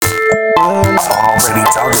already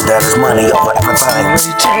told you that it's money over everything.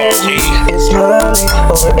 It's money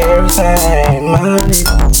over everything. Money.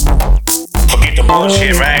 Forget the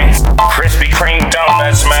bullshit, man. Krispy Kreme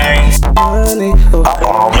donuts, man. Money I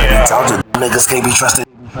already told you niggas can't be trusted.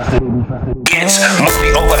 It's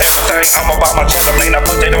money over everything. I'm about my cheddar, man. I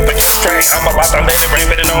put that up against track. I'm about to let it rain,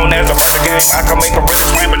 better known as a murder game. I can make a really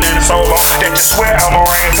scream, but then it's so long that you swear I'm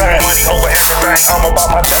orangutan. Money over everything. I'm about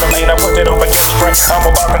my cheddar, man. I put that up against track. I'm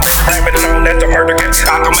about to let it rain, better known as a murder game.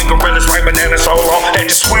 I can make a really scream, but then it's so long that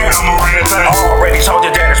you swear I'm orangutan. Already told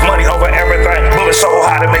you that it's money over everything. Bullets so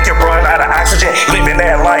hot to make you run out of oxygen. Living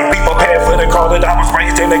that life, be prepared for the call that I was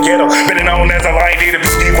raised in the ghetto. Better known as a light, need to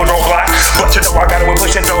be people don't block. But you know I got it with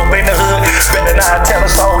pushing dope in the hood. Better not tell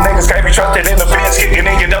us all niggas can't be trusted in the fence, kicking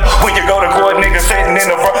in your door. When you go to court, niggas sitting in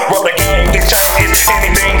the front row. The game, the changes,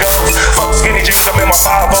 anything goes. Fuck skinny jeans, I'm in my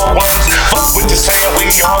 501s. Fuck with the sale, we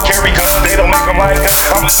all carry guns. They don't make them like us.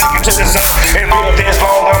 I'm addicted to the sun and live this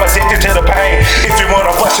long. I'm addicted to the pain. If you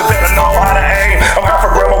wanna bust, you better know how to aim. I'm half a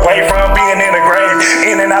gram away from being in the grave.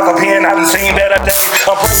 In and out the pen, I done seen better days.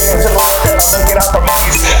 I'm praying to the Lord that I make it out the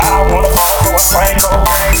maze. I don't wanna fall for a plain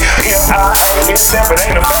cocaine. M.I.A. it's simple, it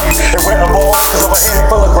ain't a phase. It red boy, cause I'm a head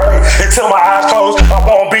full of gray. Until my eyes close, I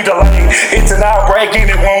won't be delayed. It's an outbreak and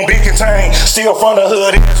it won't be contained. Still from the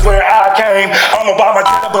hood, it's where I came. I'm about my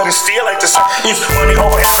cheddar, but it still ain't the same. It's money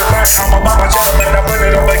over everything. I'm about my cheddar, man, I put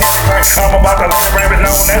it over everything. I'm about to let it rain, but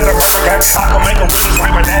known as a murder gang. I can make a really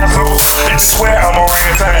scream, but then it's over. And you swear I'm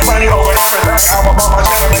orangutan. Money over everything. I'm about my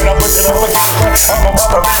cheddar, man, I put it over everything. I'm about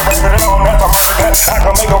to let it rain, but known as a murder gang. I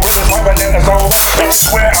can make a really scream, but then it's over. And you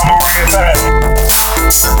swear I'm orangutan.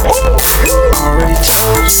 already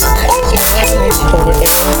told you. It's money over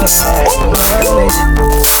everything.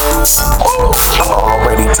 I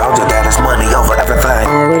already told you that it's money over everything.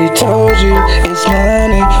 Already told you it's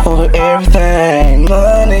money over everything.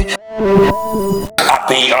 Money. I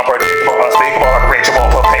be unpredictable, unspeakable, unreachable,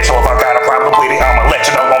 perpetual. If I got a problem with it, I'ma let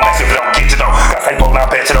you know. Won't mess if you don't get you though. Got people not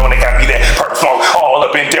bet you though, and they got me that personal. All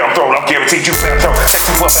up in damn throat, I'm guaranteed you fast throw. Next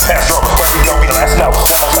to what the past throw. Where we don't be the last no. One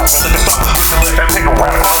more stop, look at the stop. Let them take a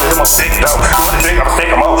round and go to the most sick though. Doing the thing, I'ma stick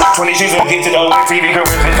them all. 20 G's and get you though. TV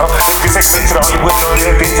careers and though. If you take it to though, you wouldn't know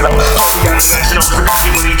that bitch though. We got the national, we got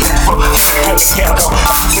you when you catch fuck. Keep it close, can't go.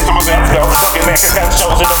 Sit on my back though. Get back, it's got the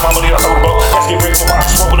shows in the family, I'll hold the boat. Let's get ready for rock,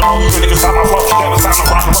 smoke with the whole. You really can stop my flow. That was time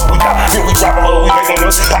to rock and roll. We got, then we drop a low. We make them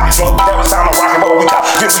look pocket smoke. That was time to rock and roll. We got,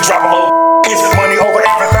 then we drop a low. It's money over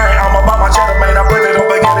everything. I'm about my cheddar, man. I put it up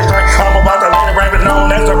against this drink. I'm about to let it rain, but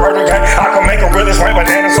known as a murder gang. I can make a really swing, but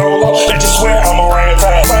then it's so low that you swear I'm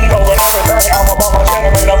orangutan. Money over everything. I'm about my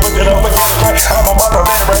cheddar, man. I put it up against this drink. I'm about to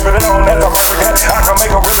let it rain, but known as a murder gang. I can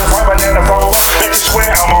make a really swing, but then it's so low that you swear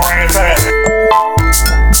I'm orangutan. Money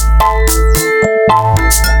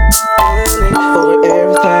over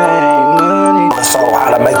everything. Money. So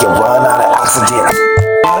how to make you run out of oxygen.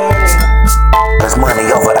 There's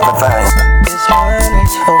money over everything. It's money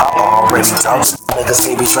over I already told you niggas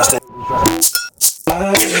can't be trusted.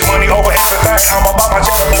 It's money over everything. I'm about my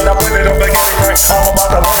cheddar, man. I put it up against the drink. I'm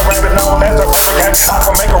about to let it rain, but known as a murder gang. I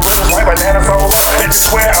can make a really swing, but then it's so low that you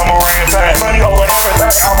swear I'm orangutan. Money over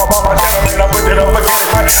everything. I'm about my cheddar, man. I put it up against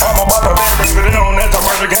the drink. I'm about to let it rain, but known as a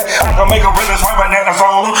murder gang. I can make a really swing, but then it's so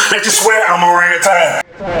low that you swear I'm orangutan.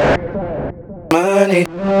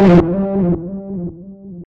 money.